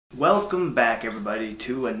Welcome back, everybody,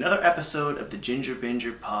 to another episode of the Ginger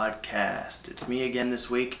Binger podcast. It's me again this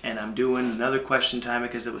week, and I'm doing another question time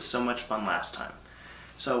because it was so much fun last time.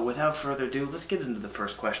 So without further ado, let's get into the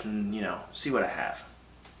first question and, see what I have.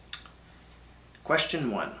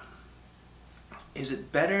 Question 1. Is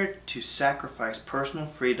it better to sacrifice personal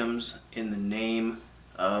freedoms in the name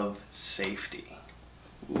of safety?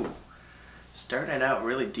 Ooh, starting out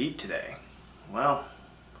really deep today. Well,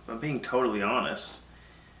 if I'm being totally honest,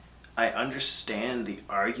 I understand the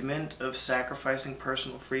argument of sacrificing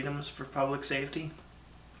personal freedoms for public safety,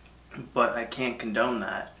 but I can't condone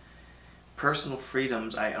that. Personal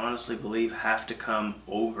freedoms, I honestly believe, have to come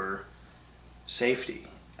over safety.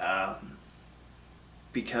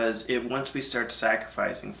 Because once we start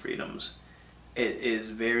sacrificing freedoms, it is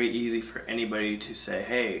very easy for anybody to say,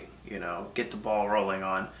 hey, get the ball rolling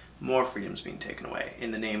on more freedoms being taken away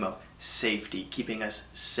in the name of safety, keeping us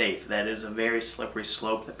safe. That is a very slippery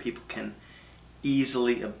slope that people can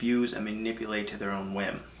easily abuse and manipulate to their own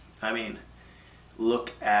whim. I mean,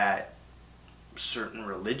 look at certain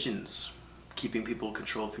religions keeping people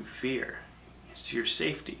controlled through fear. It's your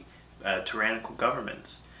safety. Tyrannical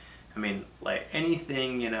governments. I mean, like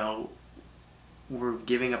anything, we're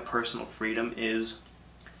giving a personal freedom is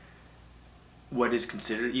what is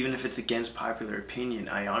considered, even if it's against popular opinion.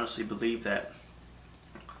 I honestly believe that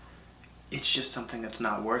it's just something that's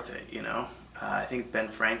not worth it, I think Ben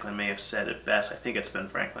Franklin may have said it best. I think it's Ben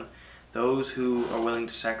Franklin. Those who are willing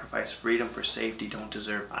to sacrifice freedom for safety don't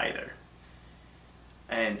deserve either.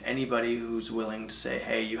 And anybody who's willing to say,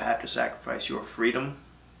 hey, you have to sacrifice your freedom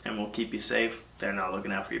and we'll keep you safe, they're not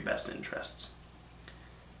looking out for your best interests.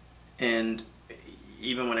 And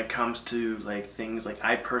even when it comes to things like,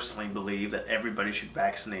 I personally believe that everybody should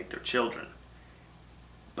vaccinate their children,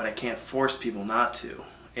 but I can't force people not to.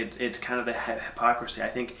 It's kind of the hypocrisy. I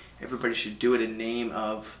think everybody should do it in name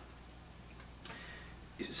of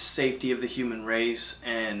safety of the human race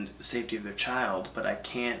and safety of their child, but I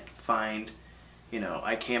can't find,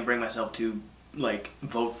 I can't bring myself to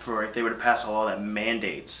vote for, if they were to pass a law that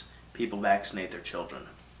mandates people vaccinate their children.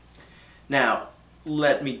 Now,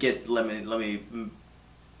 let me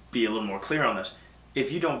be a little more clear on this.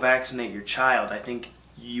 If you don't vaccinate your child, I think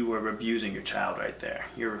you are abusing your child right there.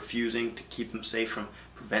 You're refusing to keep them safe from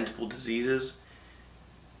preventable diseases.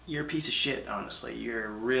 You're a piece of shit, honestly. You're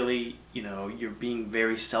really, you're being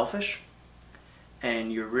very selfish,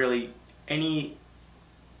 and you're really,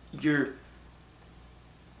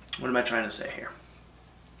 what am I trying to say here?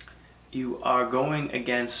 You are going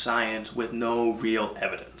against science with no real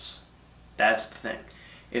evidence. That's the thing.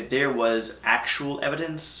 If there was actual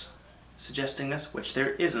evidence suggesting this, which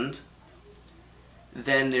there isn't,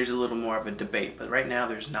 then there's a little more of a debate. But right now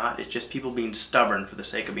there's not. It's just people being stubborn for the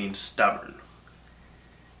sake of being stubborn.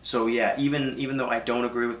 So yeah, even though I don't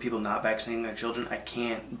agree with people not vaccinating their children, I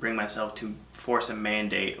can't bring myself to force a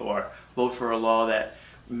mandate or vote for a law that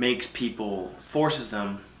forces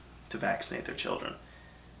them to vaccinate their children.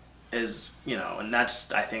 And that's,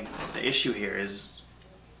 I think, the issue here is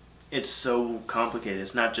it's so complicated.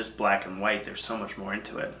 It's not just black and white. There's so much more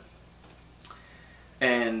into it.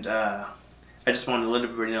 And I just wanted to let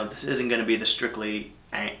everybody know this isn't going to be the strictly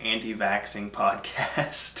anti-vaxxing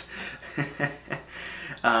podcast.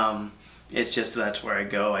 It's just that's where I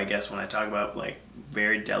go, I guess, when I talk about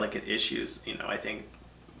very delicate issues. I think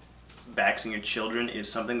vaccinating your children is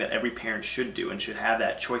something that every parent should do and should have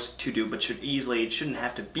that choice to do, but it shouldn't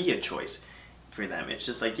have to be a choice for them. It's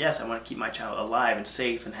just yes, I want to keep my child alive and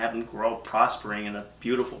safe and have them grow up prospering in a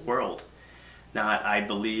beautiful world. Not I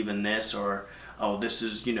believe in this, or oh, this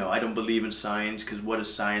is, I don't believe in science because what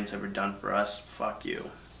has science ever done for us? Fuck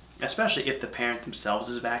you. Especially if the parent themselves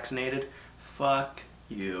is vaccinated. Fuck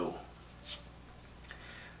you.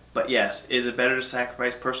 But yes, is it better to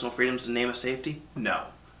sacrifice personal freedoms in the name of safety? No.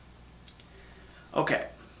 Okay,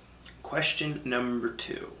 question number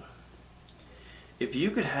 2. If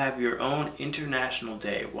you could have your own international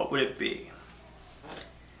day, what would it be?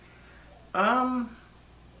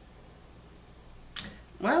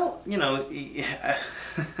 Well, you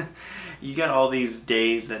got all these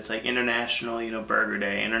days that's International, Burger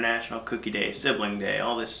Day, International Cookie Day, Sibling Day,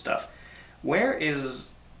 all this stuff.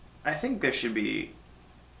 I think there should be,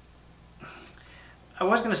 I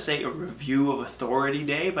was going to say a review of authority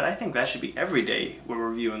day, but I think that should be every day we're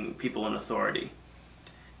reviewing people in authority.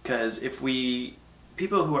 Because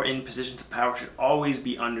people who are in positions of power should always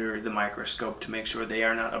be under the microscope to make sure they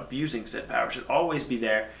are not abusing said power, should always be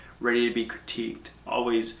there ready to be critiqued,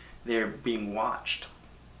 always there being watched.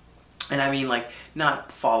 And I mean,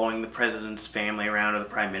 not following the president's family around or the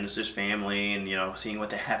prime minister's family and, seeing what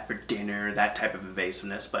they have for dinner, that type of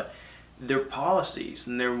invasiveness, but their policies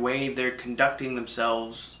and their way they're conducting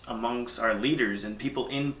themselves amongst our leaders and people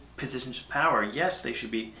in positions of power. Yes, they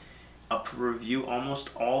should be up for review almost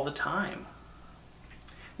all the time.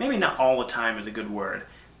 Maybe not all the time is a good word,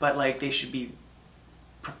 but like they should be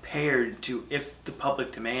prepared to, if the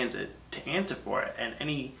public demands it, to answer for it. And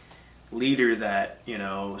any leader that, you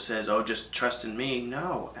know, says, oh, just trust in me,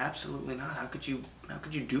 no, absolutely not. How could you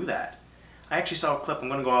do that? I actually saw a clip. I'm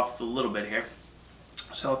going to go off a little bit here.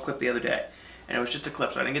 I saw a clip the other day, and it was just a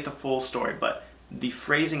clip, so I didn't get the full story, but the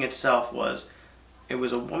phrasing itself was, it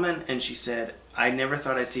was a woman, and she said, I never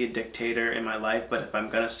thought I'd see a dictator in my life, but if I'm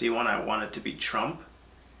going to see one, I want it to be Trump.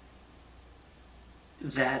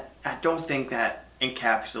 That, I don't think that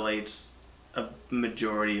encapsulates a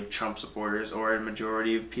majority of Trump supporters or a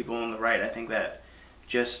majority of people on the right. I think that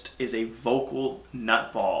just is a vocal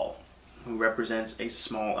nutball who represents a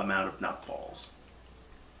small amount of nutballs.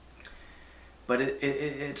 But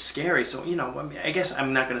it's scary. So, you know, I mean, I guess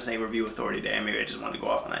I'm not going to say Review Authority Day. Maybe I just wanted to go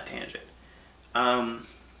off on that tangent.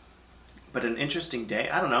 But an interesting day,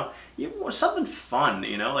 I don't know, something fun,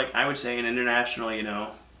 you know, like I would say an international, you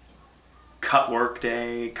know, cut work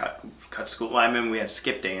day, cut school. I mean, we had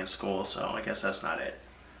skip day in school, so I guess that's not it.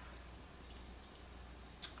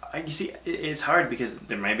 You see, it's hard because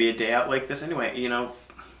there might be a day out like this anyway, you know,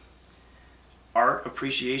 Art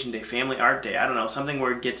Appreciation Day, Family Art Day, I don't know, something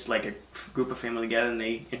where it gets like a group of family together and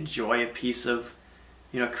they enjoy a piece of,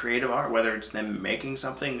 you know, creative art, whether it's them making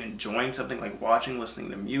something, enjoying something, like watching, listening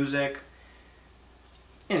to music.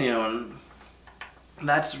 And, you know, and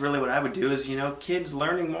that's really what I would do is, you know, kids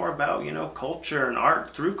learning more about, you know, culture and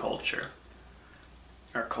art through culture.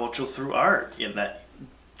 Or culture through art. Yeah,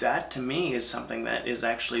 that to me is something that is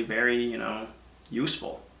actually very, you know,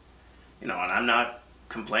 useful. You know, and I'm not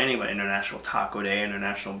complaining about International Taco Day,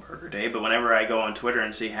 International Burger Day, but whenever I go on Twitter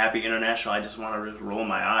and see Happy International, I just want to just roll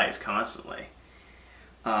my eyes constantly.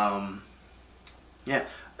 Yeah,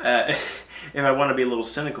 if I want to be a little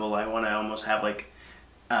cynical, I want to almost have like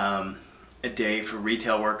a day for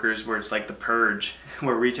retail workers where it's like the purge,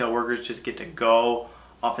 where retail workers just get to go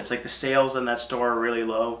off. It's like the sales in that store are really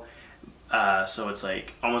low, so it's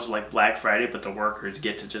like almost like Black Friday, but the workers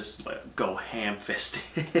get to just like go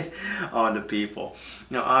ham-fisted onto people.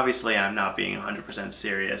 Now, obviously, I'm not being 100%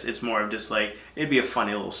 serious. It's more of just like, it'd be a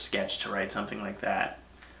funny little sketch to write something like that.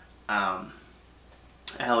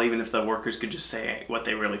 Hell, even if the workers could just say what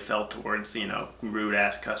they really felt towards, you know,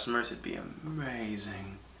 rude-ass customers, it'd be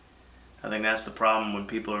amazing. I think that's the problem when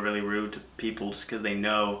people are really rude to people, just because they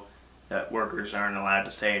know that workers aren't allowed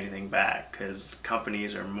to say anything back, because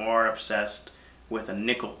companies are more obsessed with a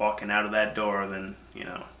nickel walking out of that door than, you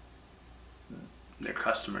know, their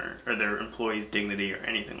customer or their employee's dignity or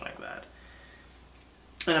anything like that.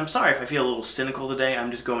 And I'm sorry if I feel a little cynical today.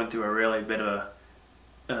 I'm just going through a really bit of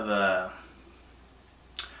a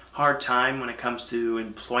hard time when it comes to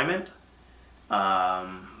employment.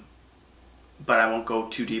 But I won't go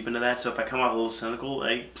too deep into that, so if I come off a little cynical,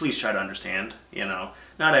 please try to understand, you know.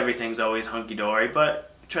 Not everything's always hunky-dory,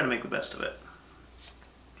 but try to make the best of it.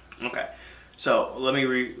 Okay, so let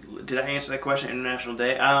me did I answer that question, International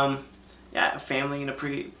Day? Yeah,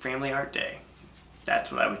 Family Art Day.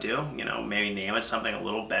 That's what I would do, you know, maybe name it something a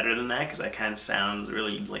little better than that, because that kind of sounds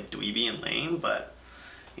really, like, dweeby and lame, but,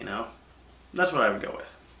 you know, that's what I would go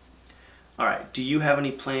with. Alright, do you have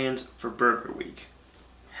any plans for Burger Week?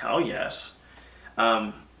 Hell yes.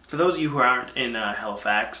 For those of you who aren't in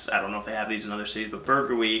Halifax, I don't know if they have these in other cities, but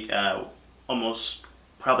Burger Week, almost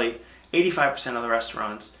probably 85% of the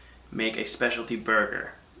restaurants make a specialty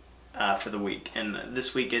burger for the week. And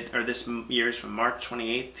this week, this year is from March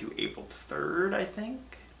 28th to April 3rd, I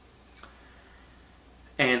think.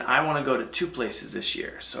 And I want to go to two places this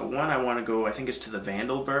year. So one, I want to go, I think it's to the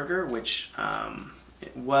Vandal Burger, which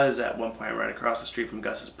it was at one point right across the street from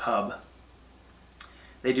Gus's Pub.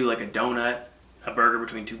 They do like a burger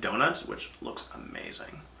between two donuts, which looks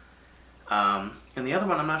amazing. And the other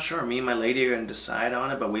one, I'm not sure. Me and my lady are going to decide on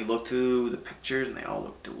it, but we looked through the pictures and they all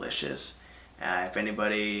look delicious. If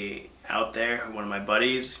anybody out there, one of my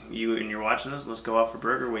buddies, you and you're watching this, let's go out for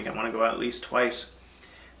Burger Week. I want to go out at least twice.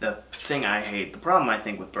 The thing I hate, the problem I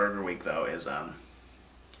think with Burger Week though is, I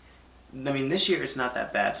mean, this year it's not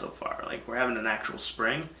that bad so far. Like, we're having an actual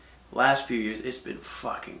spring. The last few years, it's been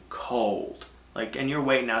fucking cold. Like, and you're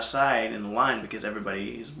waiting outside in the line because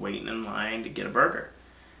everybody is waiting in line to get a burger.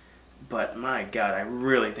 But my God, I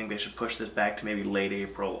really think they should push this back to maybe late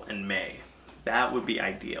April and May. That would be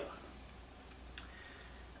ideal.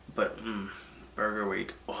 But Burger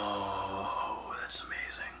Week, oh, that's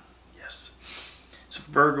amazing. Yes. So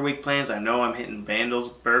for Burger Week plans, I know I'm hitting Vandal's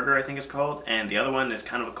Burger, I think it's called, and the other one is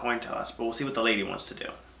kind of a coin toss, but we'll see what the lady wants to do.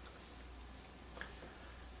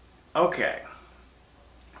 Okay.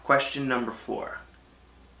 Question number 4.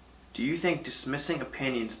 Do you think dismissing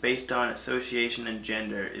opinions based on association and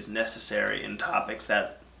gender is necessary in topics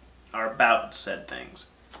that are about said things?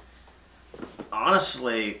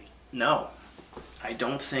 Honestly, no. I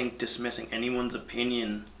don't think dismissing anyone's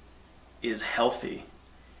opinion is healthy.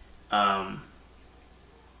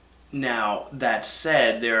 Now, that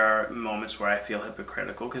said, there are moments where I feel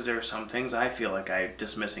hypocritical because there are some things I feel like I'm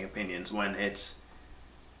dismissing opinions when it's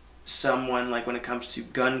someone, like when it comes to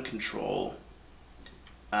gun control,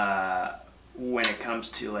 when it comes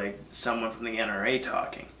to like someone from the NRA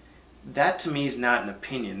talking. That to me is not an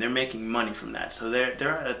opinion. They're making money from that. So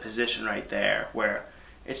they're at a position right there where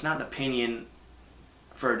it's not an opinion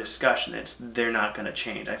for a discussion. They're not going to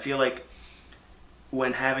change. I feel like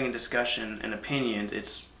when having a discussion and opinions,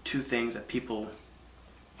 it's two things that people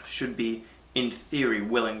should be, in theory,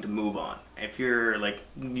 willing to move on. If you're like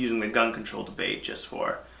using the gun control debate just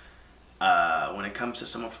for when it comes to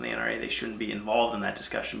someone from the NRA, they shouldn't be involved in that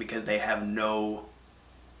discussion because they have no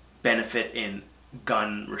benefit in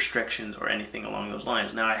gun restrictions or anything along those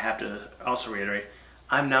lines. Now I have to also reiterate,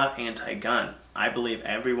 I'm not anti-gun. I believe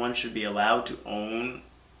everyone should be allowed to own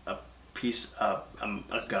a piece of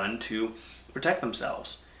a gun to protect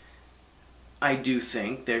themselves. I do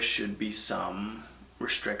think there should be some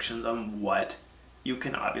restrictions on what you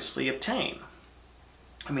can obviously obtain.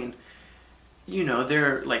 I mean, you know,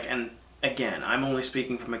 they're like, and again, I'm only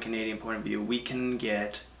speaking from a Canadian point of view. We can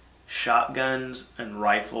get shotguns and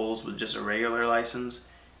rifles with just a regular license,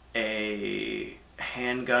 a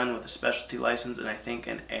handgun with a specialty license, and I think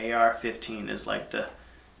an AR-15 is like the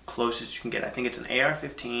closest you can get. I think it's an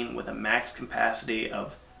AR-15 with a max capacity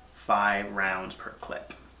of 5 rounds per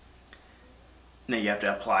clip. Now you have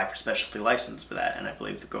to apply for specialty license for that, and I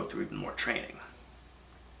believe to go through even more training,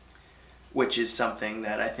 which is something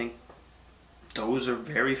that I think those are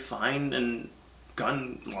very fine in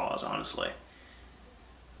gun laws, honestly.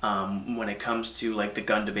 When it comes to like the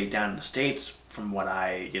gun debate down in the States, from what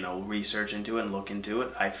I, research into it and look into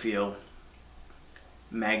it, I feel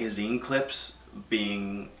magazine clips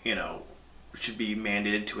being, should be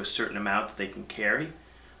mandated to a certain amount that they can carry.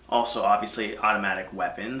 Also, obviously, automatic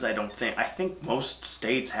weapons. I think most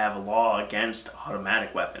states have a law against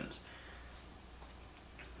automatic weapons.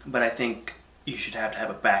 But I think you should have to have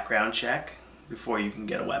a background check before you can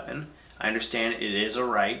get a weapon. I understand it is a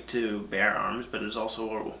right to bear arms, but it's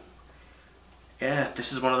also,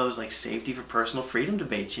 this is one of those like safety for personal freedom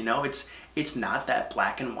debates, It's not that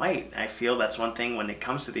black and white. I feel that's one thing when it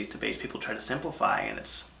comes to these debates, people try to simplify, and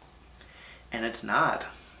it's not.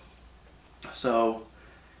 So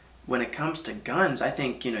when it comes to guns, I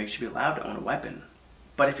think, you should be allowed to own a weapon.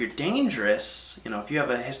 But if you're dangerous, if you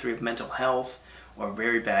have a history of mental health or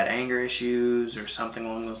very bad anger issues or something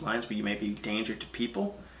along those lines where you may be a danger to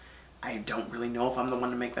people, I don't really know if I'm the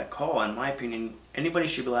one to make that call. In my opinion, anybody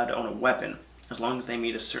should be allowed to own a weapon as long as they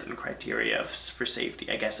meet a certain criteria for safety,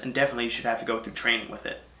 I guess. And definitely you should have to go through training with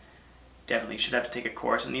it. Definitely you should have to take a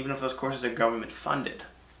course, and even if those courses are government funded.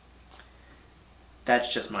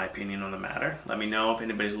 That's just my opinion on the matter. Let me know if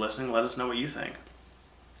anybody's listening. Let us know what you think.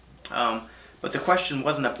 But the question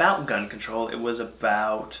wasn't about gun control. It was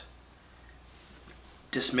about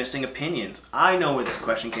dismissing opinions. I know where this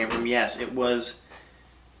question came from. Yes, it was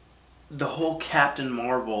the whole Captain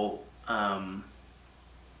Marvel,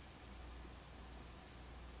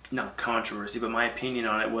 not controversy, but my opinion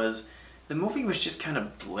on it was the movie was just kind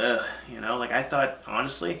of bleh, Like I thought,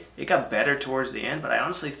 honestly, it got better towards the end, but I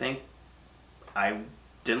honestly think I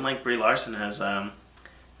didn't like Brie Larson as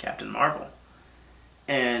Captain Marvel.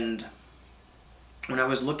 And when I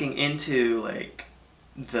was looking into like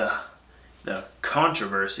the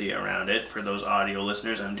controversy around it, for those audio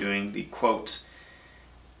listeners, I'm doing the quotes.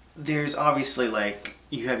 There's obviously like,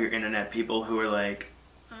 you have your internet people who are like,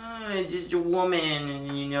 it's just a woman,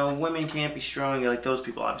 and women can't be strong. Like those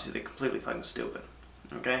people, obviously, they're completely fucking stupid.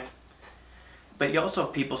 Okay? But you also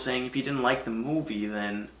have people saying if you didn't like the movie,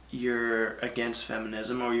 then you're against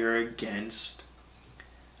feminism or you're against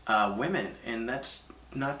women, and that's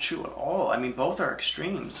not true at all. I mean, both are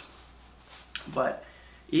extremes. But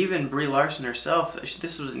even Brie Larson herself,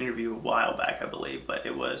 this was an interview a while back, I believe, but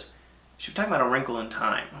she was talking about A Wrinkle in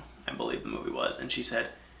Time, I believe the movie was, and she said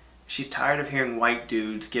she's tired of hearing white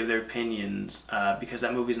dudes give their opinions because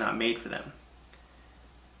that movie's not made for them.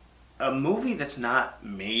 A movie that's not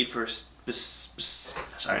made for a specific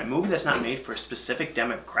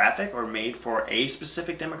demographic or made for a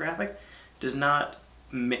specific demographic does not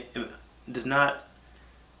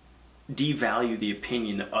devalue the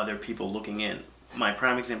opinion of other people looking in. My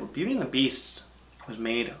prime example, Beauty and the Beast was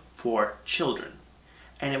made for children.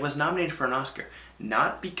 and it was nominated for an Oscar.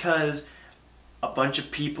 Not because a bunch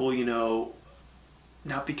of people, you know,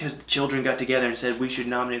 not because children got together and said we should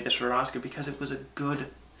nominate this for an Oscar, because it was a good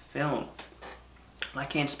film. I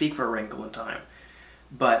can't speak for A Wrinkle in Time,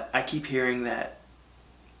 but I keep hearing that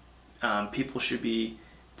people should be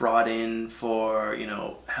brought in for, you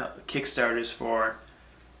know, Kickstarters for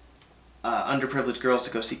underprivileged girls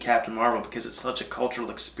to go see Captain Marvel because it's such a cultural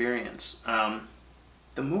experience.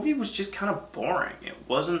 The movie was just kind of boring. It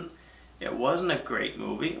wasn't a great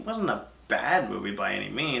movie. It wasn't a bad movie by any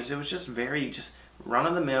means. It was just very just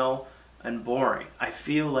run-of-the-mill and boring. I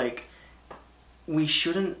feel like we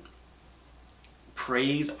shouldn't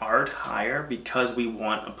praise art higher because we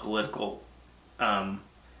want a political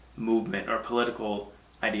movement or political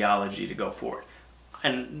ideology to go forward.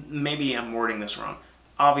 And maybe I'm wording this wrong.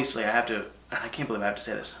 Obviously, I can't believe I have to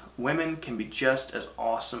say this, women can be just as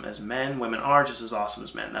awesome as men. Women are just as awesome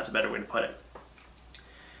as men. That's a better way to put it.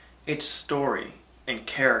 It's story and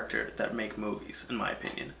character that make movies, in my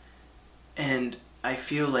opinion. And I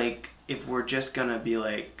feel like if we're just gonna be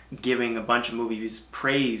like giving a bunch of movies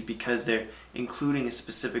praise because they're including a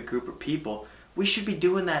specific group of people, we should be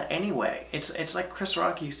doing that anyway. It's like Chris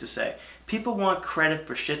Rock used to say, people want credit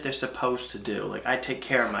for shit they're supposed to do. Like, I take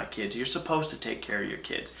care of my kids. You're supposed to take care of your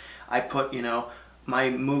kids. I put, you know, my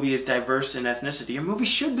movie is diverse in ethnicity. Your movie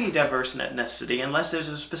should be diverse in ethnicity unless there's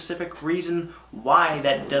a specific reason why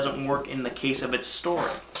that doesn't work in the case of its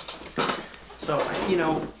story. So, you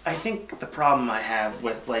know, I think the problem I have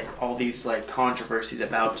with like all these like controversies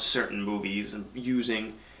about certain movies and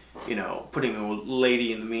using, you know, putting a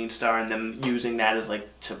lady in the main star and them using that as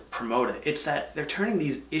like to promote it. It's that they're turning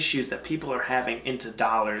these issues that people are having into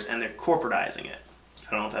dollars and they're corporatizing it.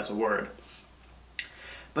 I don't know if that's a word.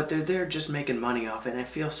 But they're there just making money off it, and it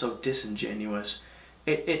feels so disingenuous.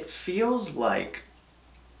 It feels like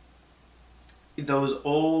those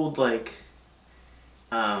old like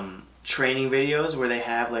training videos where they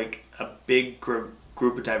have like a big group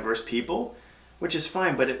of diverse people, which is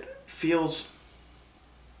fine, but it feels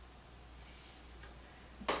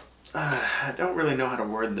I don't really know how to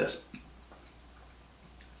word this.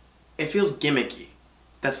 It feels gimmicky.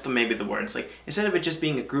 That's maybe the word. It's like, instead of it just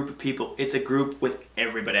being a group of people, it's a group with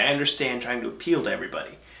everybody. I understand trying to appeal to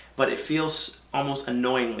everybody, but it feels almost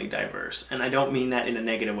annoyingly diverse. And I don't mean that in a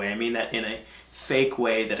negative way. I mean that in a fake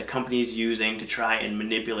way that a company is using to try and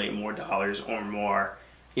manipulate more dollars or more,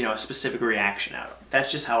 you know, a specific reaction out of it.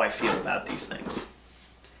 That's just how I feel about these things.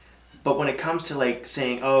 But when it comes to like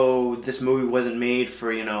saying, oh, this movie wasn't made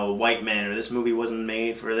for, you know, white men, or this movie wasn't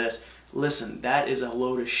made for this, listen, that is a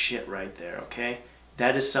load of shit right there, okay?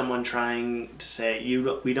 That is someone trying to say,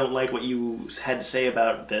 we don't like what you had to say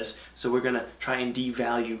about this, so we're going to try and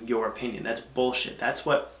devalue your opinion. That's bullshit. That's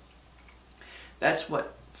what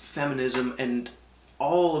feminism and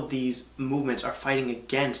all of these movements are fighting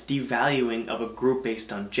against, devaluing of a group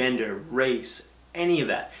based on gender, race, any of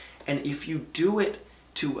that. And if you do it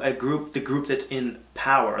to a group, the group that's in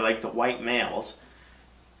power, like the white males,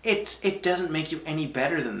 it doesn't make you any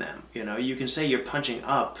better than them. You know, you can say you're punching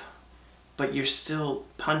up, but you're still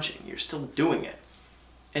punching. You're still doing it,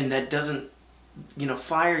 and that doesn't, you know,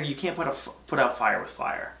 fire. You can't put out fire with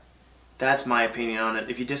fire. That's my opinion on it.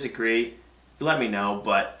 If you disagree, let me know.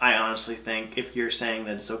 But I honestly think if you're saying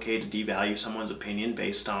that it's okay to devalue someone's opinion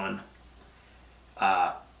based on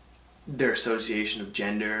their association of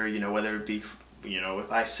gender, you know, whether it be, you know,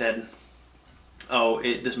 if I said, oh,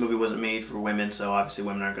 this movie wasn't made for women, so obviously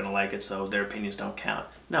women aren't going to like it, so their opinions don't count.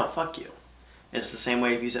 No, fuck you. It's the same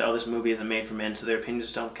way if you said, oh, this movie isn't made for men, so their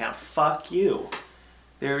opinions don't count. Fuck you.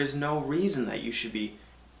 There is no reason that you should be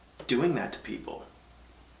doing that to people.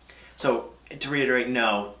 So, to reiterate,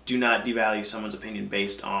 no, do not devalue someone's opinion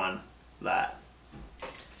based on that.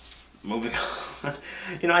 Moving on.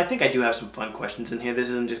 You know, I think I do have some fun questions in here. This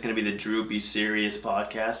isn't just going to be the droopy, serious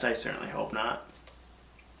podcast. I certainly hope not.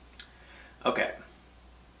 Okay.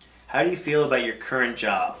 How do you feel about your current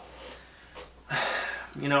job?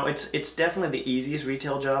 You know, it's definitely the easiest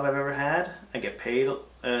retail job I've ever had. I get paid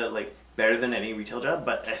like better than any retail job,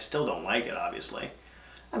 but I still don't like it, obviously.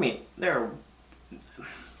 I mean, and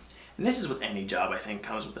this is with any job, I think,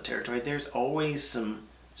 comes with the territory. There's always some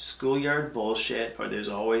schoolyard bullshit, or there's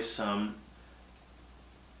always some,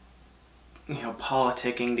 you know,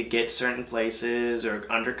 politicking to get certain places or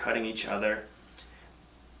undercutting each other.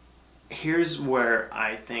 Here's where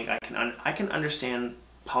I think I can understand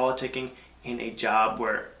politicking in a job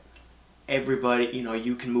where everybody, you know,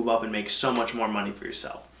 you can move up and make so much more money for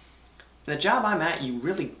yourself. In the job I'm at, you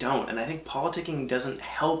really don't, and I think politicking doesn't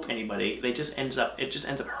help anybody. It just ends up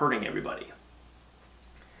hurting everybody.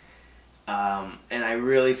 And I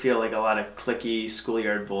really feel like a lot of cliquey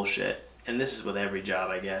schoolyard bullshit, and this is with every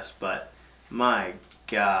job, I guess, but my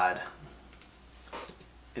God,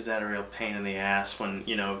 is that a real pain in the ass when,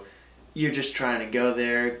 you know, you're just trying to go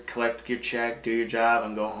there, collect your check, do your job,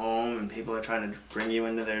 and go home, and people are trying to bring you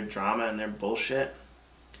into their drama and their bullshit.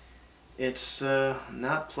 It's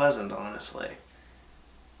not pleasant, honestly.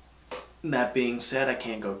 That being said, I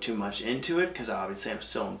can't go too much into it because obviously I'm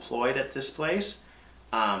still employed at this place.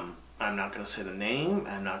 I'm not going to say the name.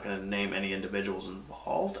 I'm not going to name any individuals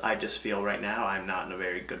involved. I just feel right now I'm not in a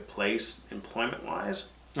very good place employment-wise.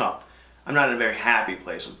 Well, I'm not in a very happy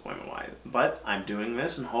place employment-wise, but I'm doing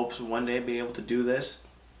this in hopes of one day be able to do this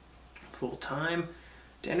full-time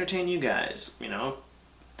to entertain you guys, you know.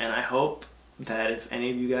 And I hope that if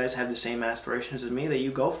any of you guys have the same aspirations as me, that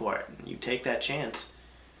you go for it and you take that chance.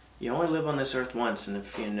 You only live on this earth once, and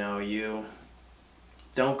if, you know, you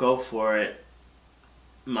don't go for it,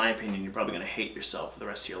 in my opinion, you're probably going to hate yourself for the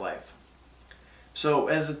rest of your life. So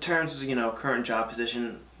as it turns, you know, current job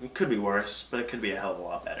position, it could be worse, but it could be a hell of a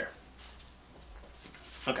lot better.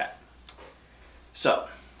 Okay. So,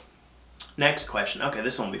 next question. Okay,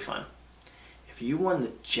 this one will be fun. If you won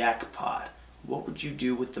the jackpot, what would you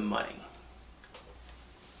do with the money?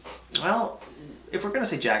 Well, if we're going to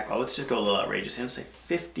say jackpot, let's just go a little outrageous and say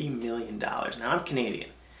 $50 million. Now, I'm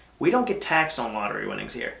Canadian. We don't get taxed on lottery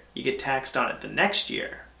winnings here. You get taxed on it the next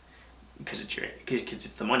year because it's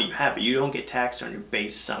the money you have, but you don't get taxed on your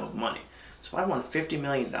base sum of money. So I won $50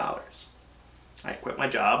 million. I'd quit my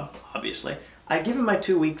job, obviously. I'd give him my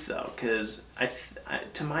 2 weeks though, because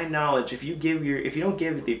to my knowledge, if you don't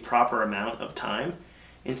give the proper amount of time,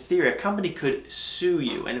 in theory, a company could sue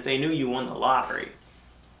you, and if they knew you won the lottery,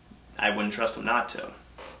 I wouldn't trust them not to.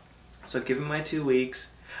 So give him my 2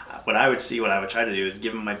 weeks. What I would try to do is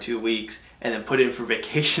give him my 2 weeks and then put in for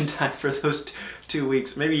vacation time for those 2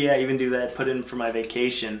 weeks. Maybe, yeah, even do that, put in for my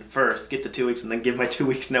vacation first, get the 2 weeks, and then give my 2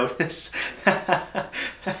 weeks notice.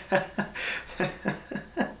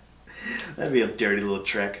 That'd be a dirty little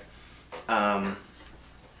trick. But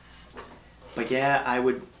yeah,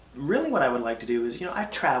 what I would like to do is, you know,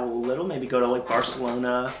 I'd travel a little, maybe go to like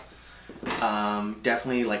Barcelona,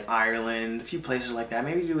 definitely like Ireland, a few places like that.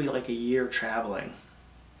 Maybe do like a year of traveling.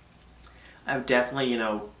 I would definitely, you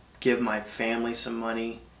know, give my family some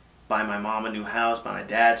money, buy my mom a new house, buy my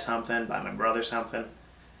dad something, buy my brother something,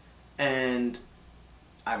 and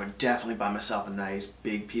I would definitely buy myself a nice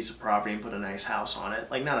big piece of property and put a nice house on it.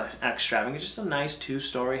 Like, not an extravagant, just a nice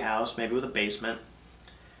 2-story house, maybe with a basement.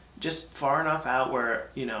 Just far enough out where,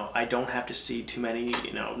 you know, I don't have to see too many,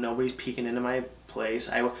 you know, nobody's peeking into my place.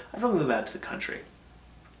 I'd probably move out to the country.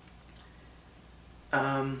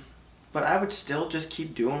 But I would still just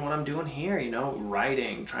keep doing what I'm doing here, you know,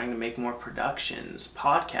 writing, trying to make more productions,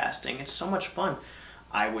 podcasting. It's so much fun.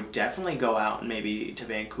 I would definitely go out and maybe to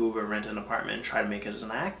Vancouver, rent an apartment, and try to make it as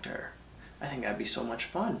an actor. I think that'd be so much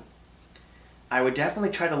fun. I would definitely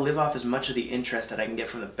try to live off as much of the interest that I can get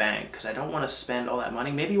from the bank, because I don't want to spend all that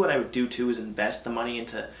money. Maybe what I would do too is invest the money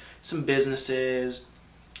into some businesses,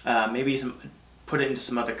 maybe put it into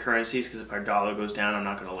some other currencies, because if our dollar goes down, I'm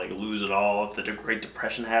not going to like lose it all. If the Great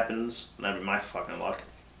Depression happens, that'd be my fucking luck.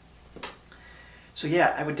 So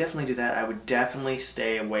yeah, I would definitely do that. I would definitely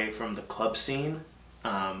stay away from the club scene,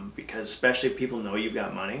 because especially if people know you've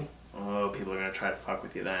got money, oh, people are going to try to fuck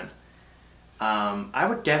with you then. I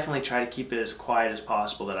would definitely try to keep it as quiet as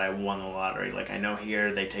possible that I won the lottery. Like, I know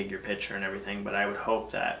here they take your picture and everything, but I would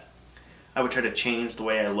hope that I would try to change the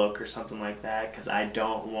way I look or something like that, because I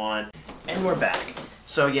don't want... And we're back.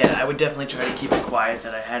 So yeah, I would definitely try to keep it quiet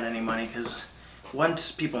that I had any money, because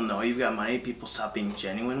once people know you've got money, people stop being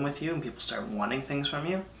genuine with you and people start wanting things from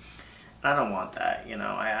you. And I don't want that, you know.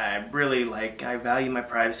 I really, like, I value my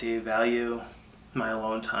privacy, I value my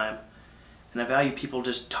alone time, and I value people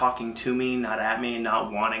just talking to me, not at me, and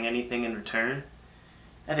not wanting anything in return.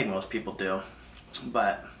 I think most people do.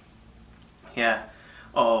 But yeah.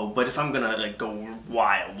 Oh, but if I'm gonna like go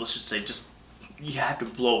wild, let's just say, you have to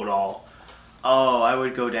blow it all. Oh, I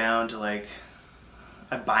would go down to like,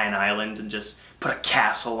 I'd buy an island and just put a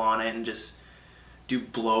castle on it and just do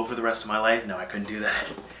blow for the rest of my life. No, I couldn't do that.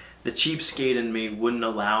 The cheapskate in me wouldn't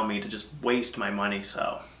allow me to just waste my money,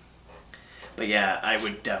 so. But yeah, I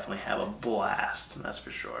would definitely have a blast, that's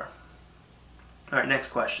for sure. Alright, next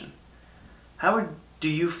question. How do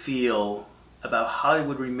you feel about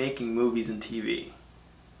Hollywood remaking movies and TV?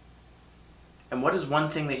 And what is one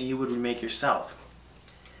thing that you would remake yourself?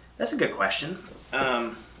 That's a good question.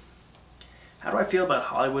 How do I feel about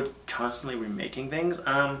Hollywood constantly remaking things?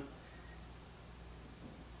 I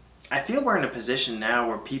feel we're in a position now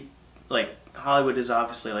where Hollywood is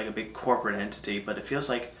obviously like a big corporate entity, but it feels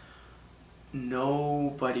like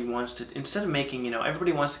nobody wants to, instead of making,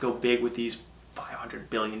 everybody wants to go big with these $500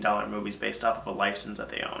 billion movies based off of a license that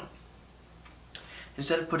they own.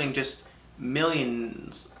 Instead of putting just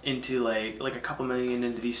millions into like a couple million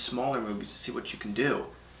into these smaller movies to see what you can do.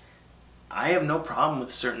 I have no problem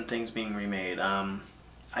with certain things being remade.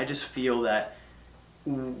 I just feel that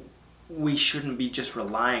we shouldn't be just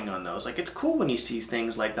relying on those. Like, it's cool when you see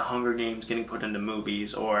things like The Hunger Games getting put into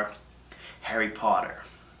movies or Harry Potter.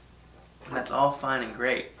 That's all fine and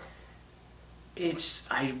great.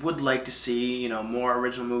 I would like to see, more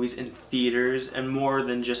original movies in theaters, and more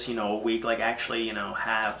than just, a week, like actually,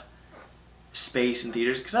 have space in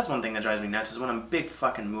theaters, because that's one thing that drives me nuts, is when a big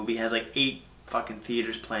fucking movie has like 8 fucking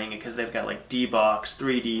theaters playing it, because they've got like D-Box,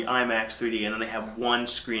 3D, IMAX 3D, and then they have one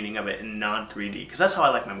screening of it in non-3D, because that's how I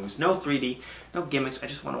like my movies. No 3D, no gimmicks, I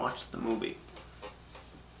just want to watch the movie.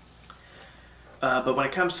 But when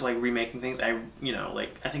it comes to like remaking things, I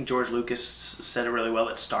think George Lucas said it really well,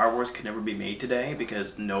 that Star Wars could never be made today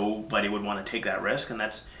because nobody would want to take that risk, and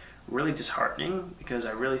that's really disheartening, because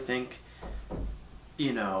I really think,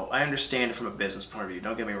 I understand it from a business point of view,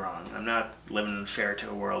 don't get me wrong. I'm not living in a fairy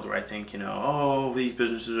tale world where I think, oh, these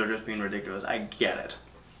businesses are just being ridiculous. I get it.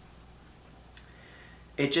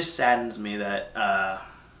 It just saddens me that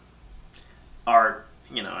art,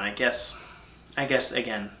 and I guess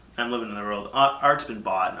again, I'm living in the world. Art's been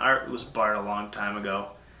bought. Art was bought a long time ago.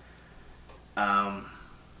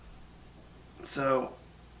 So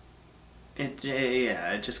it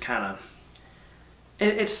just kind of,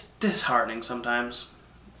 it's disheartening sometimes.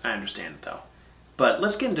 I understand it though. But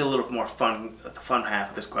let's get into a little more fun, the fun half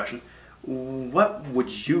of this question. What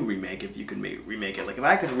would you remake if you could remake it? Like, if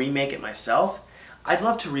I could remake it myself, I'd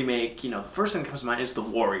love to remake, the first thing that comes to mind is The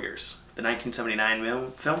Warriors, the 1979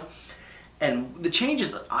 film. And the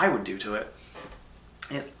changes that I would do to it,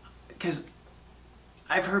 because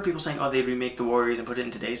I've heard people saying, oh, they'd remake The Warriors and put it in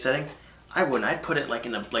today's setting. I wouldn't. I'd put it like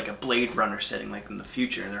in a Blade Runner setting, like in the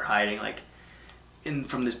future, and they're hiding like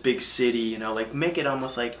from this big city, like make it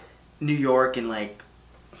almost like New York in like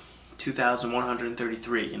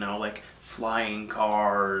 2133, like flying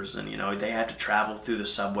cars, and they have to travel through the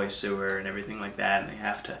subway sewer and everything like that, and they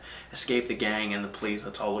have to escape the gang and the police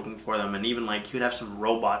that's all looking for them, and even like you'd have some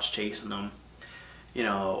robots chasing them.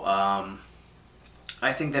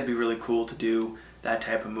 I think that'd be really cool to do that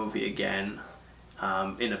type of movie again,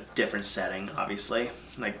 in a different setting, obviously,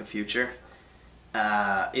 like the future.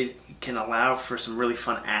 It can allow for some really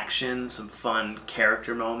fun action, some fun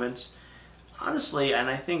character moments, honestly, and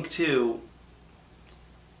I think too,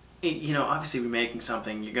 obviously remaking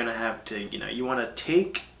something, you're going to have to, you want to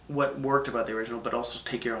take what worked about the original, but also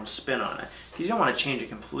take your own spin on it. Because you don't want to change it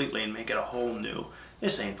completely and make it a whole new.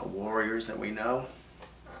 This ain't the Warriors that we know.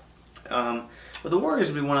 But the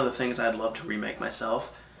Warriors would be one of the things I'd love to remake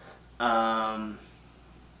myself. I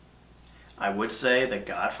would say The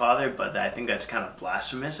Godfather, but I think that's kind of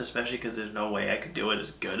blasphemous, especially because there's no way I could do it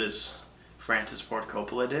as good as Francis Ford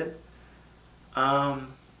Coppola did. I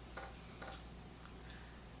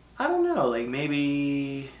don't know, like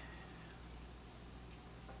maybe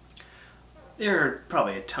there are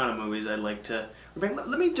probably a ton of movies I'd like to remake.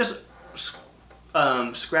 Let me just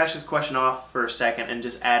scratch this question off for a second and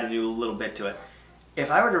just add a new little bit to it.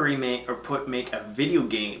 If I were to remake or make a video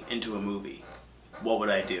game into a movie, what would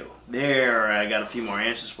I do? There, I got a few more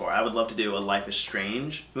answers for. I would love to do a Life is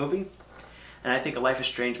Strange movie, and I think a Life is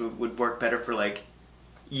Strange movie would work better for like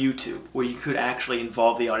YouTube, where you could actually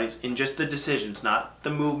involve the audience in just the decisions, not the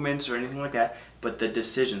movements or anything like that, but the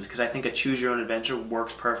decisions, because I think a choose your own adventure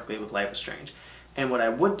works perfectly with Life is Strange. And what I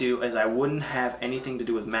would do is I wouldn't have anything to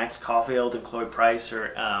do with Max Caulfield and Chloe Price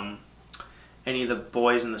or any of the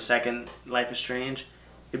boys in the second Life is Strange.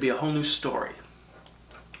 It'd be a whole new story,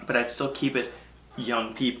 but I'd still keep it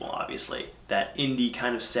young people, obviously, that indie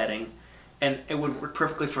kind of setting, and it would work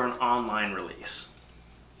perfectly for an online release.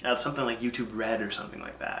 Something like YouTube Red or something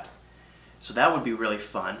like that. So that would be really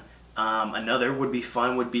fun. Another would be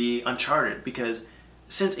fun would be Uncharted, because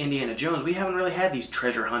since Indiana Jones, we haven't really had these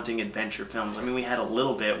treasure hunting adventure films. I mean, we had a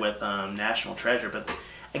little bit with National Treasure, but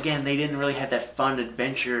again, they didn't really have that fun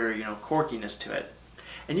adventure, quirkiness to it.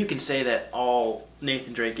 And you can say that all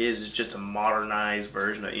Nathan Drake is just a modernized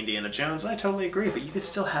version of Indiana Jones. I totally agree, but you could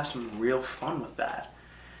still have some real fun with that.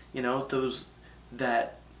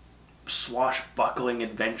 That swashbuckling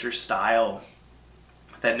adventure style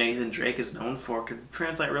that Nathan Drake is known for could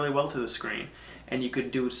translate really well to the screen, and you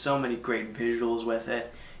could do so many great visuals with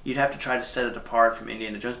it. You'd have to try to set it apart from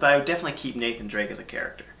Indiana Jones, but I would definitely keep Nathan Drake as a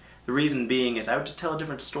character. The reason being is I would just tell a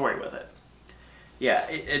different story with it. Yeah,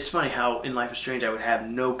 it's funny how in Life is Strange I would have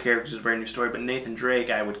no characters, a brand new story, but Nathan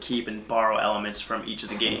Drake I would keep and borrow elements from each of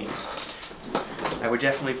the games. I would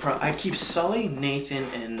definitely I'd keep Sully, Nathan,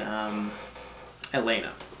 and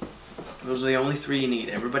Elena. Those are the only three you need.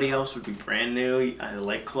 Everybody else would be brand new. I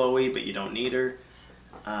like Chloe, but you don't need her.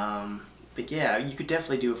 But yeah, you could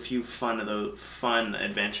definitely do a few fun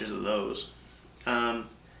adventures of those. And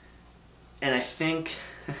I think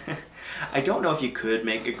I don't know if you could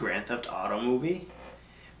make a Grand Theft Auto movie,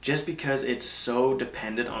 just because it's so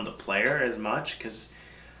dependent on the player as much, because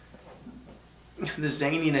the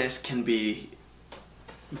zaniness can be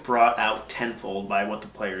brought out tenfold by what the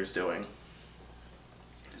player is doing.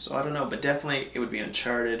 So I don't know, but definitely it would be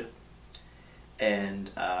Uncharted and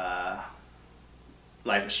Life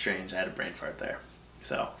is Strange. I had a brain fart there.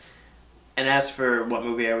 So, and as for what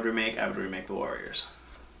movie I would remake The Warriors.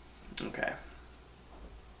 Okay.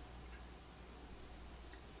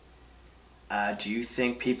 Do you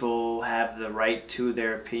think people have the right to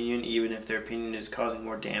their opinion, even if their opinion is causing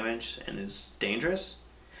more damage and is dangerous?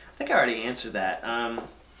 I think I already answered that.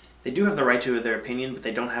 They do have the right to their opinion, but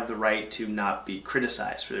they don't have the right to not be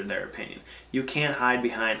criticized for their opinion. You can't hide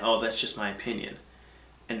behind, oh, that's just my opinion,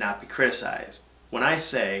 and not be criticized. When I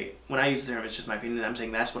use the term, it's just my opinion, I'm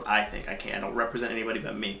saying that's what I think. I don't represent anybody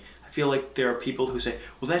but me. I feel like there are people who say,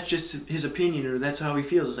 well, that's just his opinion, or that's how he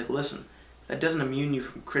feels. It's like, listen, that doesn't immune you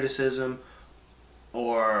from criticism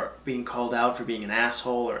or being called out for being an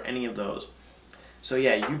asshole or any of those. So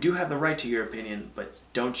yeah, you do have the right to your opinion, but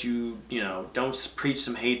don't don't preach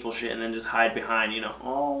some hateful shit and then just hide behind,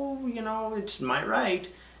 oh, it's my right.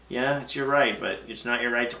 Yeah, it's your right, but it's not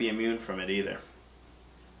your right to be immune from it either.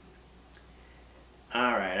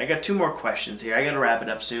 Alright, I got two more questions here. I gotta wrap it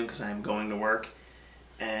up soon because I'm going to work.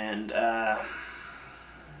 And, yeah,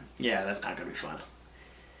 that's not gonna be fun.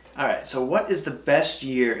 Alright, so what is the best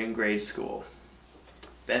year in grade school?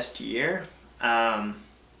 Best year? Well,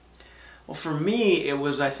 for me, it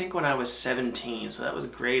was, I think, when I was 17, so that was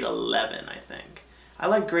grade 11, I think. I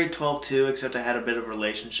liked grade 12 too, except I had a bit of a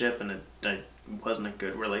relationship, and it wasn't a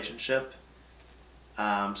good relationship.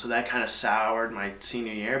 So that kind of soured my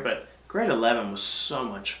senior year, but grade 11 was so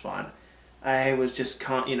much fun. I was just,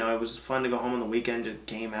 it was fun to go home on the weekend, just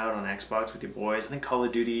game out on Xbox with your boys. I think Call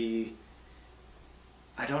of Duty,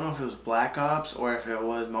 I don't know if it was Black Ops or if it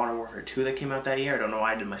was Modern Warfare 2 that came out that year. I don't know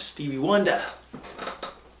why I did my Stevie Wonder.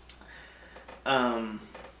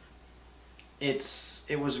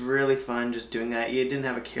 It was really fun just doing that. You didn't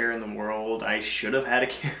have a care in the world. I should have had a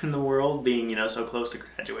care in the world, being, so close to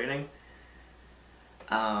graduating.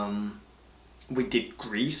 We did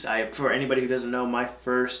Grease. For anybody who doesn't know, my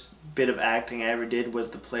first bit of acting I ever did was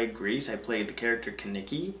to play Grease. I played the character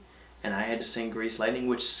Kaneki, and I had to sing Grease Lightning,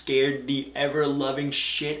 which scared the ever-loving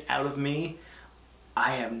shit out of me.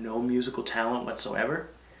 I have no musical talent whatsoever,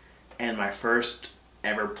 and my first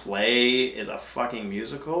ever play is a fucking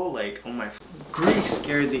musical. Like, oh my... Grease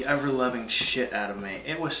scared the ever-loving shit out of me.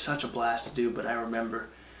 It was such a blast to do, but I remember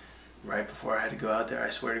right before I had to go out there, I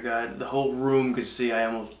swear to God, the whole room could see I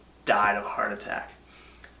almost died of a heart attack.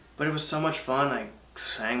 But it was so much fun. I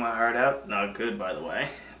sang my heart out. Not good, by the way.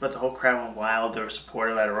 But the whole crowd went wild. They were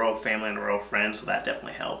supportive. I had a royal family and a royal friend, so that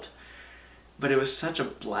definitely helped. But it was such a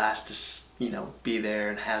blast to, be there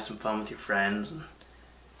and have some fun with your friends. And,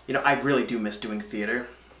 I really do miss doing theater.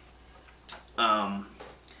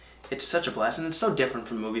 It's such a blast, and it's so different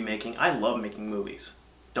from movie making. I love making movies.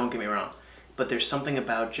 Don't get me wrong. But there's something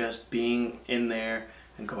about just being in there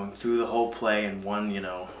and going through the whole play in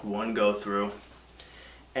one go through,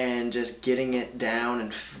 and just getting it down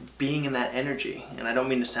and being in that energy. And I don't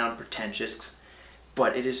mean to sound pretentious,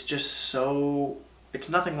 but it is just so, it's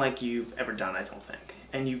nothing like you've ever done, I don't think.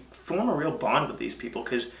 And you form a real bond with these people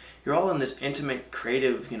because you're all in this intimate,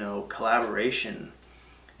 creative, collaboration,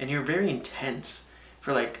 and you're very intense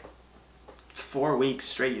for like 4 weeks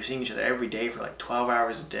straight. You're seeing each other every day for like 12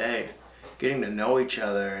 hours a day, getting to know each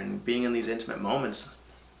other and being in these intimate moments.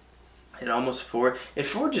 It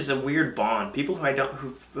forges a weird bond. People who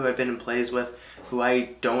I've been in plays with, who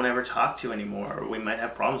I don't ever talk to anymore, or we might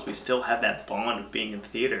have problems, we still have that bond of being in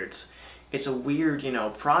theater. It's a weird,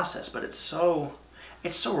 process, but it's so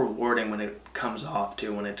rewarding when it comes off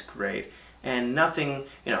too, when it's great. And nothing,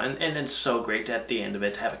 and it's so great at the end of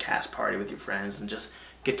it to have a cast party with your friends and just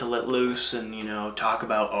get to let loose and, talk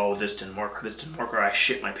about, oh, this didn't work, or I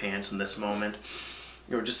shit my pants in this moment.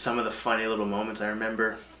 Or just some of the funny little moments I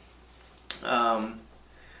remember.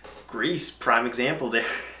 Grease, prime example there.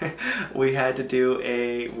 We had to do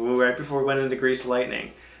right before we went into Grease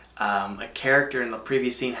Lightning, a character in the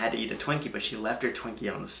previous scene had to eat a Twinkie, but she left her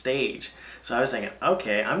Twinkie on the stage. So I was thinking,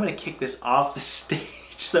 okay, I'm gonna kick this off the stage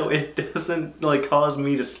so it doesn't like cause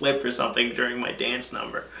me to slip or something during my dance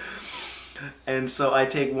number. And so I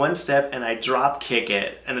take one step and I drop kick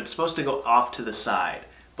it, and it's supposed to go off to the side.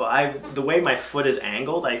 But the way my foot is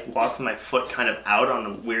angled, I walk with my foot kind of out on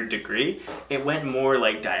a weird degree. It went more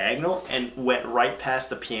like diagonal and went right past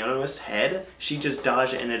the pianist's head. She just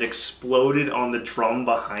dodged it and it exploded on the drum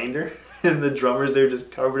behind her. And the drummers, they're just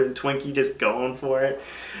covered in Twinkie, just going for it.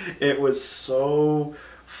 It was so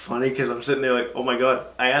funny because I'm sitting there like, oh my God.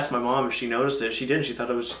 I asked my mom if she noticed it. She didn't. She thought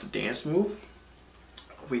it was just a dance move.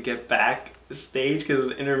 We get back stage because it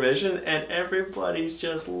was intermission and everybody's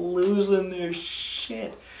just losing their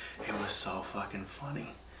shit. It was so fucking funny.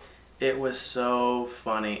 It was so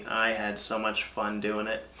funny. I had so much fun doing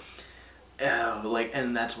it.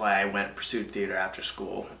 And that's why I pursued theater after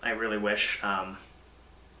school. I really wish,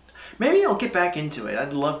 maybe I'll get back into it.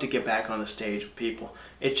 I'd love to get back on the stage with people.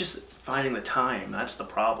 It's just finding the time. That's the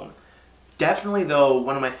problem. Definitely, though,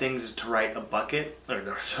 one of my things is to write a bucket, or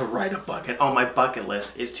to write a bucket on my bucket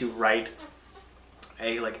list is to write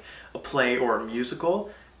a play or a musical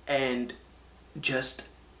and just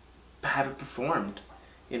have it performed,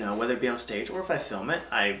 you know, whether it be on stage or if I film it.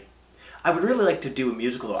 I would really like to do a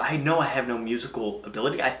musical, though. I know I have no musical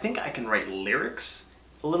ability. I think I can write lyrics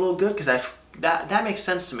a little good because that makes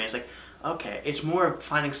sense to me. It's like, okay, it's more of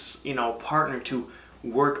finding, you know, a partner to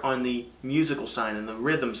work on the musical side and the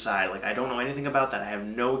rhythm side. Like, I don't know anything about that. I have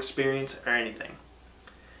no experience or anything.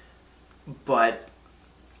 But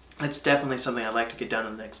it's definitely something I'd like to get done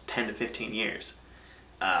in the next 10 to 15 years.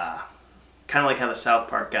 Kind of like how the South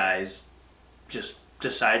Park guys just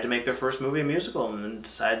decided to make their first movie a musical and then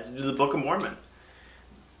decided to do the Book of Mormon.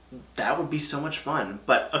 That would be so much fun.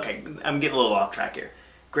 But, okay, I'm getting a little off track here.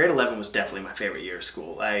 Grade 11 was definitely my favorite year of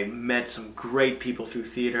school. I met some great people through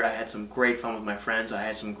theater. I had some great fun with my friends. I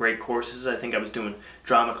had some great courses. I think I was doing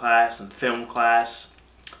drama class and film class.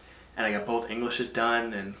 And I got both Englishes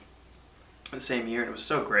done in the same year. And it was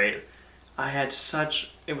so great.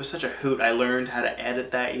 It was such a hoot. I learned how to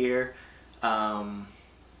edit that year. That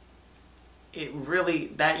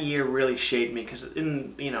year really shaped me because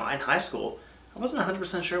in high school, I wasn't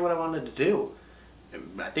 100% sure what I wanted to do.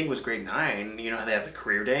 I think it was grade 9, you know how they have the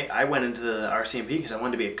career day? I went into the RCMP because I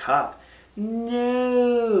wanted to be a cop.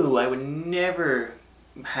 No, I would never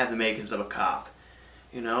have the makings of a cop.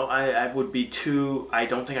 You know, I would be I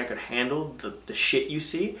don't think I could handle the shit you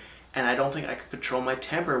see, and I don't think I could control my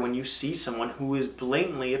temper when you see someone who is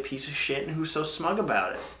blatantly a piece of shit and who's so smug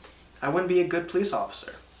about it. I wouldn't be a good police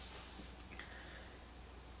officer.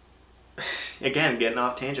 Again, getting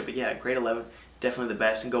off tangent, but yeah, grade 11. Definitely the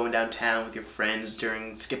best, and going downtown with your friends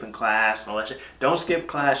during skipping class and all that shit. Don't skip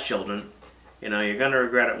class, children. You know, you're going to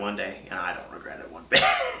regret it one day. I don't regret it one bit.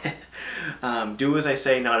 Do as I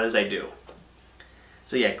say, not as I do.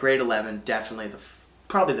 So yeah, grade 11, definitely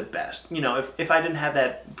probably the best. You know, if I didn't have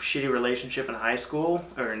that shitty relationship in high school,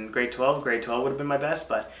 or in grade 12 would have been my best,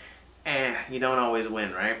 but you don't always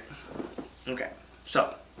win, right? Okay,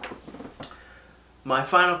 so my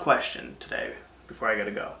final question today, before I gotta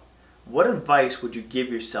go. What advice would you give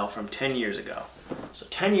yourself from 10 years ago? So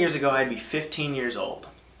 10 years ago, I'd be 15 years old.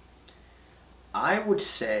 I would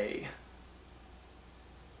say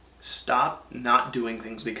stop not doing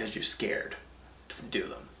things because you're scared to do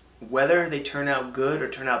them. Whether they turn out good or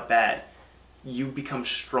turn out bad, you become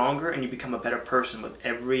stronger and you become a better person with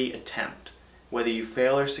every attempt. Whether you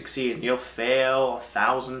fail or succeed, and you'll fail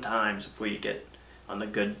 1,000 times before you get on the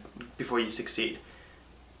good, before you succeed.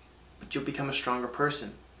 But you'll become a stronger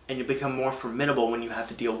person. And you become more formidable when you have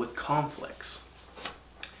to deal with conflicts.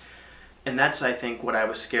 And that's, I think, what I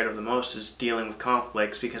was scared of the most, is dealing with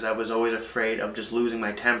conflicts, because I was always afraid of just losing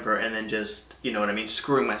my temper and then just, you know what I mean,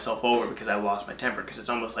 screwing myself over because I lost my temper. Because it's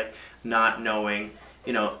almost like not knowing,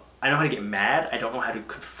 you know, I know how to get mad, I don't know how to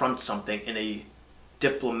confront something in a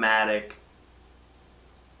diplomatic,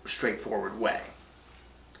 straightforward way.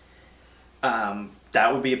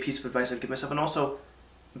 That would be a piece of advice I'd give myself. And also,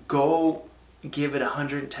 give it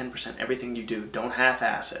 110% everything you do. Don't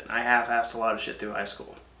half-ass it. I half-assed a lot of shit through high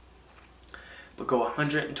school. But go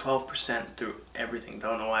 112% through everything.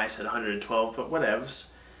 Don't know why I said 112, but whatevs.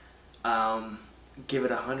 Give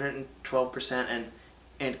it 112%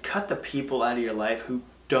 and cut the people out of your life who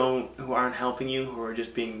aren't helping you, who are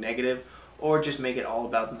just being negative, or just make it all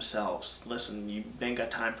about themselves. Listen, you ain't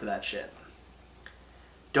got time for that shit.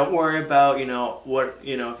 Don't worry about, if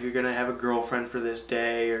you're going to have a girlfriend for this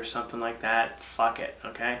day or something like that. Fuck it,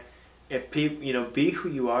 okay? If people, be who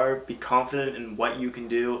you are, be confident in what you can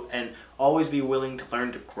do, and always be willing to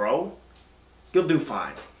learn to grow, you'll do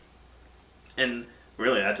fine. And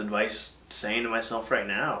really, that's advice saying to myself right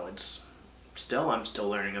now. I'm still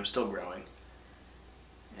learning. I'm still growing.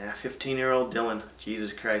 Yeah, 15-year-old Dylan.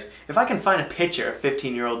 Jesus Christ. If I can find a picture of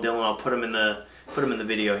 15-year-old Dylan, I'll put him in the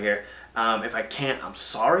video here. If I can't, I'm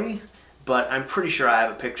sorry. But I'm pretty sure I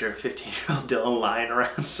have a picture of 15-year-old Dylan lying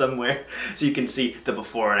around somewhere, so you can see the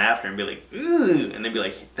before and after and be like, ooh, and then be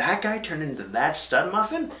like, that guy turned into that stud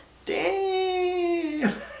muffin?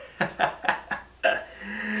 Damn!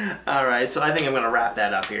 Alright, so I think I'm going to wrap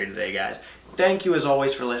that up here today, guys. Thank you as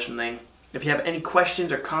always for listening. If you have any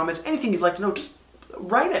questions or comments, anything you'd like to know, just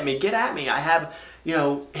write at me, get at me. I have,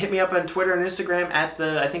 hit me up on Twitter and Instagram at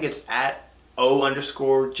I think it's at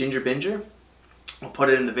 @O_gingerbinger. I'll put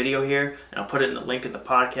it in the video here, and I'll put it in the link in the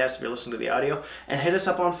podcast if you're listening to the audio. And hit us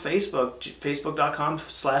up on Facebook,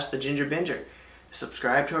 facebook.com/thegingerbinger.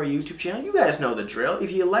 Subscribe to our YouTube channel. You guys know the drill.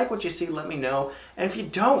 If you like what you see, let me know. And if you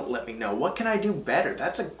don't, let me know. What can I do better?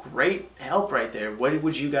 That's a great help right there. What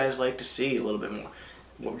would you guys like to see a little bit more?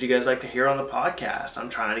 What would you guys like to hear on the podcast? I'm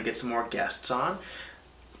trying to get some more guests on.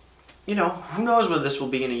 Who knows where this will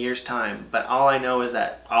be in a year's time, but all I know is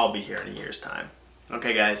that I'll be here in a year's time.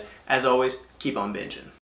 Okay, guys, as always, keep on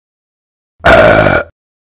binging.